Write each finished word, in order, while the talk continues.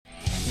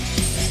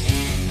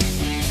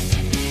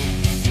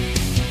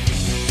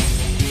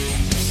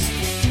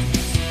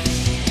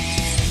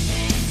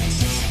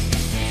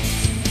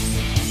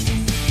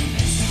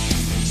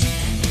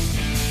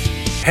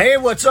Hey,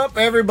 what's up,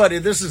 everybody?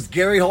 This is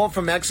Gary Holt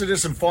from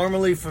Exodus and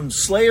formerly from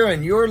Slayer,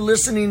 and you're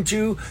listening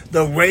to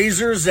The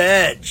Razor's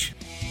Edge.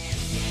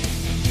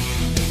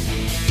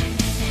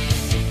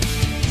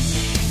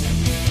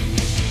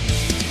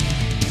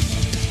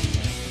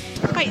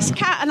 Hi, it's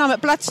Kat, and I'm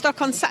at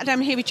Bloodstock on Saturday.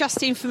 I'm here with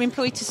Justine from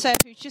Employed to Serve,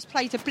 who's just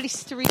played a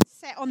blistering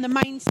set on the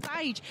main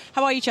stage.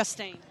 How are you,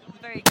 Justine?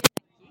 Very good,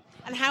 thank you.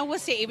 And how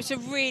was it? It was a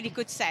really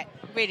good set,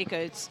 really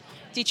good.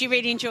 Did you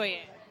really enjoy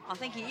it? Oh,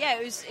 thank you. Yeah,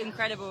 it was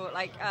incredible.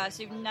 So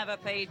we've never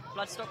played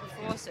Bloodstock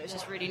before, so it's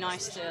just really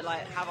nice to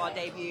have our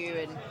debut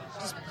and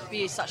just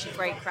be such a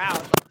great crowd.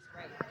 It was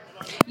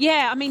great.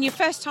 Yeah, I mean, your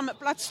first time at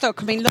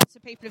Bloodstock. I mean, lots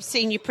of people have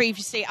seen you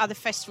previously at other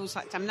festivals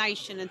like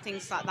Damnation and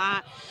things like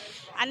that.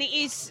 And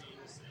it's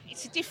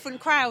a different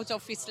crowd,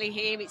 obviously,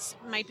 here. It's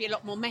maybe a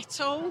lot more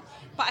metal,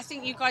 but I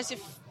think you guys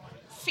have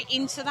fit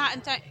into that.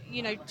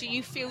 And do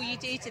you feel you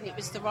did, and it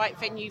was the right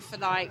venue for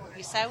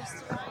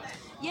yourselves?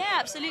 Yeah,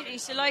 absolutely.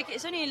 So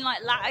it's only in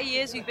latter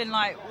years we've been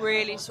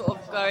really sort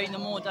of going the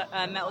more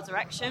metal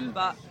direction,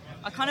 but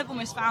I kind of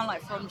almost found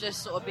from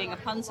just sort of being a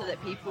punter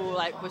that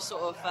people were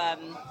sort of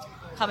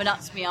coming up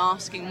to me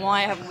asking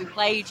why haven't we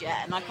played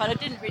yet, and I kind of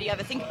didn't really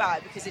ever think about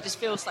it because it just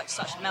feels like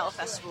such a metal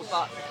festival.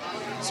 But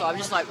so I'm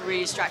just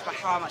really distracted by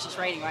how much it's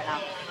raining right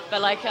now.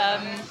 But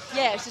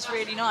yeah, it's just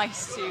really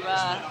nice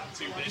to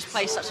just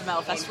play such a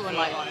metal festival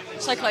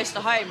and so close to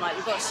home.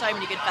 We've got so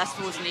many good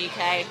festivals in the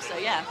UK, so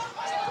yeah.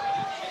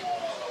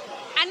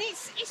 And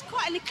it's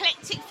quite an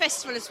eclectic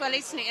festival as well,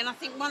 isn't it? And I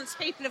think once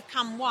people have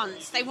come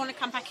once, they want to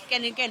come back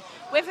again and again,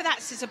 whether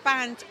that's as a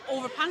band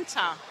or a punter.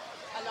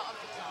 A lot of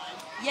the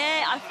time.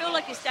 Yeah, I feel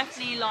like it's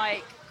definitely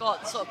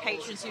got sort of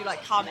patrons who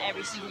come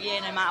every single year,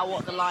 no matter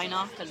what the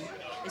lineup, and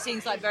it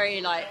seems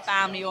very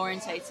family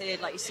orientated.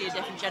 You see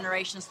different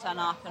generations turn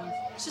up, and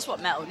it's just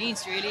what metal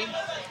needs, really.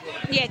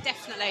 Yeah,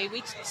 definitely.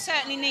 We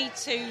certainly need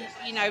to,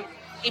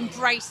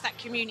 embrace that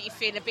community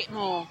feel a bit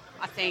more,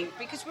 I think,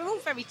 because we're all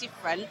very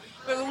different.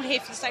 We're all here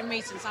for the same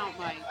reasons, aren't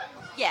we?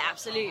 Yeah,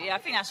 absolutely. I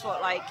think that's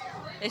what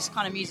this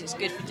kind of music's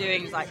good for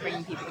doing, is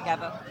bringing people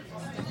together.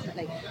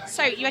 Definitely.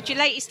 So you had your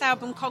latest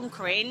album,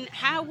 Conquering.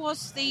 How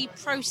was the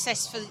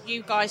process for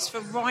you guys for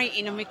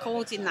writing and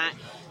recording that?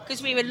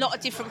 Because we have a lot of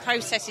different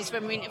processes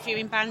when we're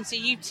interviewing bands. Are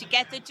you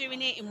together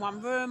doing it in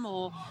one room,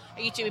 or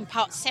are you doing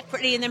parts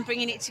separately and then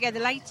bringing it together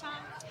later?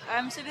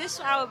 So this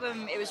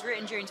album, it was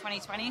written during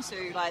 2020, so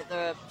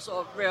the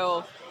sort of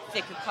real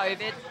thick of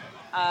COVID.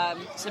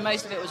 So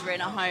most of it was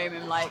written at home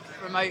and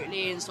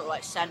remotely and sort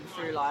of sent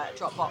through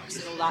Dropbox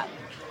and all that.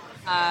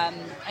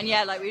 And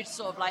yeah, we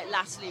sort of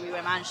latterly we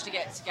managed to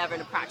get together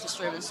in a practice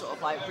room and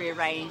sort of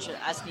rearrange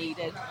as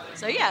needed.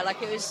 So yeah,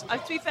 it was.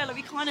 To be fair,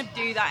 we kind of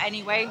do that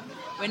anyway.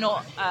 We're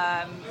not.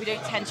 We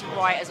don't tend to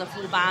write as a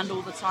full band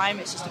all the time.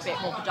 It's just a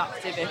bit more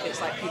productive if it's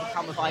people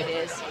come with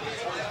ideas.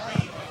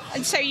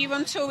 And so you were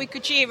on tour with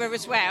Gojira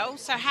as well.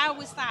 So how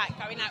was that,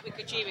 going out with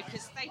Gojira?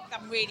 Because they've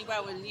done really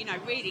well and,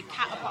 really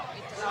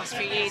catapulted the last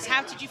few years.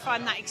 How did you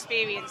find that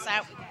experience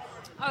out with them?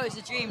 Oh, it's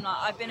a dream.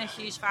 I've been a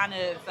huge fan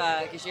of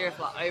Gojira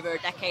for over a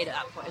decade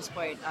at this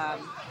point.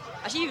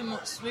 Actually, even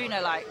sooner,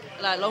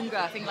 longer.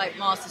 I think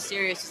Master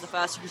Sirius was the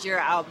first Gojira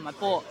album I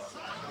bought.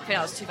 I think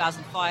that was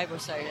 2005 or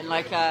so. And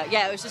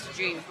yeah, it was just a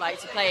dream.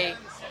 To play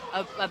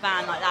a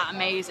band like that,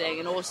 amazing.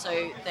 And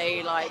also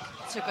they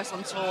took us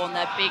on tour on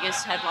their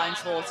biggest headline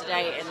tour to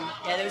date. And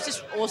yeah, it was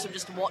just awesome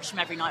just to watch them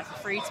every night for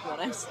free, to be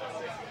honest.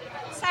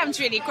 Sounds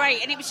really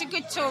great, and it was a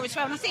good tour as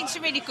well, and I think it's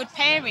a really good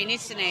pairing,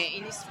 isn't it?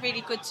 And it's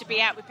really good to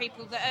be out with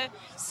people that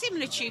are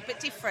similar to you but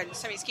different,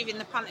 so it's giving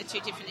the punter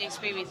two different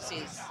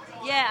experiences.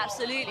 Yeah,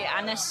 absolutely,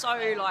 and they're so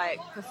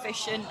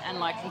proficient and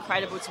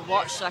incredible to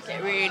watch.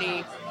 It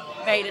really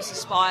made us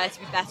aspire to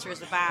be better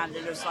as a band,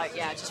 and it was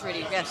just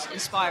really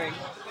inspiring.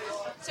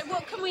 So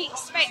what can we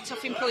expect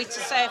of Employed to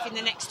Serve in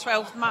the next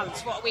 12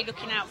 months? What are we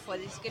looking out for?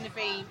 Is there going to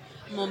be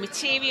more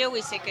material?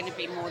 Is there going to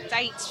be more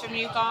dates from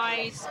you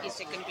guys? Is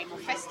there going to be more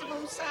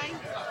festivals, say?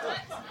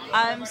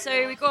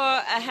 So we've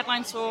got a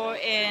headline tour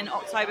in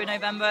October,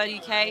 November,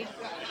 UK.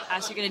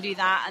 So we're going to do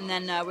that, and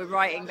then we're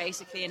writing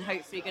basically, and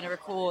hopefully going to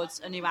record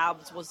a new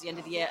album towards the end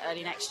of the year,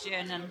 early next year,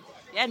 and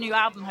then new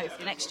album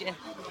hopefully next year.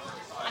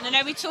 And I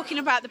know we're talking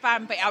about the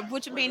band, but I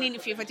wouldn't be an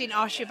interview if I didn't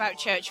ask you about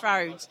Church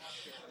Road.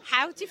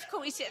 How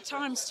difficult is it at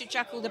times to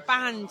juggle the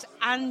band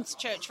and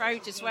Church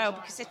Road as well?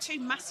 Because they're two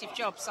massive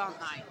jobs, aren't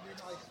they?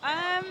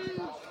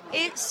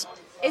 It's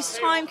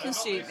time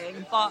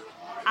consuming, but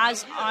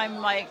as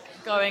I'm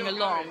going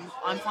along,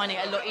 I'm finding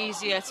it a lot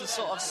easier to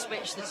sort of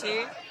switch the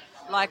two.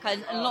 A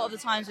lot of the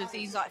times with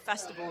these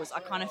festivals,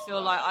 I kind of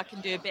feel I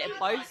can do a bit of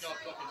both.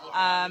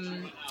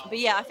 But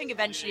yeah, I think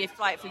eventually, if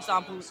for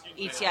example,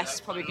 ETS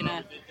is probably going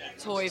to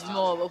tour even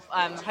more, we'll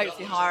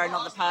hopefully hire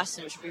another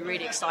person, which would be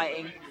really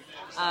exciting.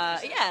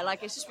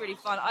 It's just really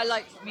fun.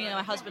 Me and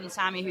my husband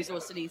Sammy, who's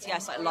also in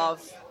ETS,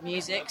 love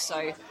music,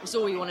 so it's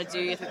all we want to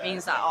do. If it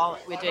means that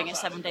we're doing it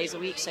 7 days a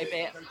week, so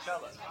be it.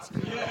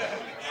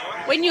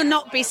 When you're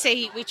not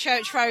busy with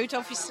Church Road,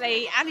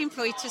 obviously, and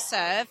Employed to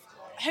Serve,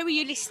 who are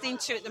you listening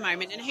to at the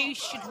moment, and who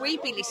should we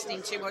be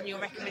listening to on your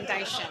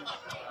recommendation?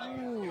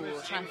 Ooh,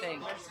 trying to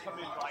think.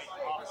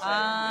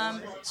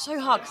 So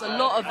hard because a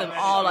lot of them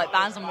are like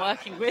bands I'm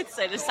working with,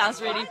 so this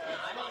sounds really.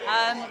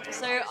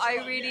 So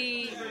I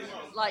really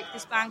like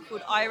this band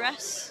called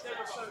Iris.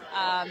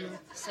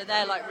 So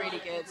they're like really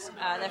good.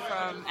 They're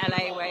from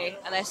LA way,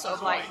 and they're sort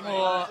of like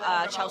more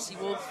Chelsea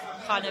Wolf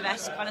kind of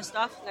kind of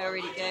stuff. They're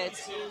really good.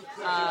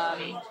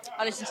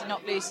 I listen to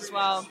Not Loose as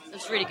well.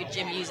 It's really good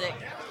gym music.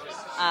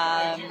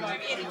 Yeah,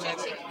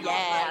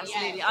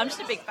 absolutely. I'm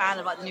just a big fan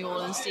of like the New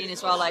Orleans scene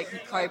as well. Like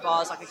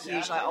Crowbar's like a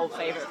huge like old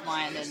favourite of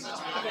mine, and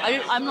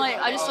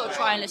I just sort of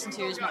try and listen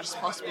to as much as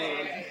possible.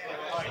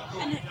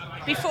 And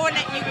before I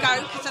let you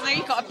go, because I know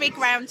you've got a big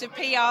round of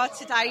PR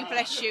today,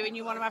 bless you, and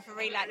you want to have a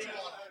relax.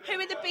 Who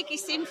are the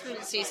biggest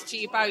influences to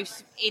you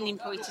both in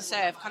Employed to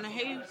Serve? Kind of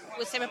who,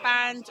 was there a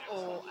band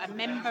or a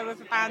member of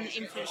a band that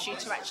influenced you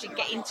to actually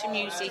get into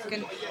music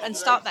and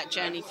start that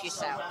journey for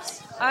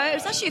yourselves? It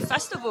was actually a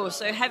festival,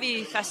 so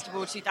Heavy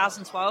Festival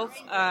 2012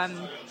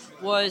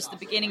 was the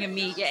beginning of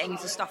me getting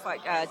into stuff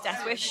like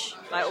Death Wish,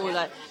 like all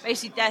that.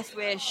 Basically, Death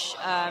Wish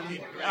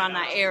around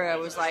that era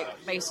was like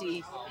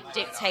basically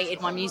dictated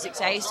my music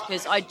taste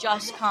because I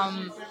just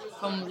come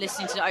from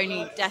listening to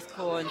only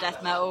deathcore and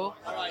death metal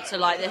to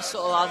like this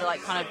sort of other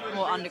like kind of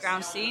more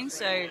underground scene.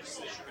 So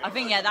I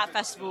think that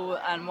festival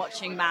and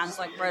watching bands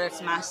like Roller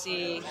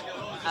Tomasi,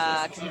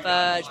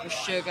 Converge,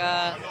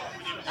 Sugar,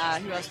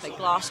 who else played,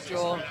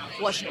 Glassjaw,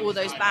 watching all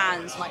those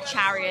bands like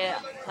Chariot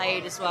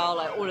played as well,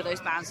 like all of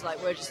those bands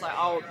like were just like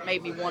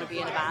made me want to be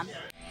in a band.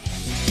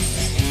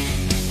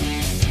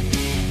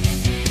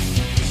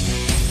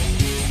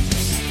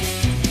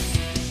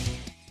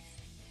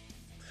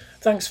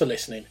 Thanks for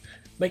listening.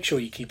 Make sure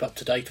you keep up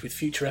to date with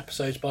future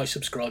episodes by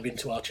subscribing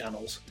to our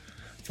channels.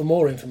 For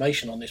more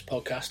information on this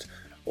podcast,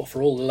 or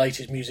for all the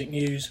latest music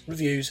news,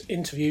 reviews,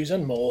 interviews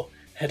and more,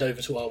 head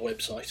over to our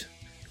website,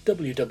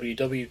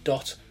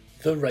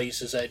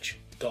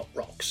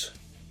 www.therazorsedge.rocks.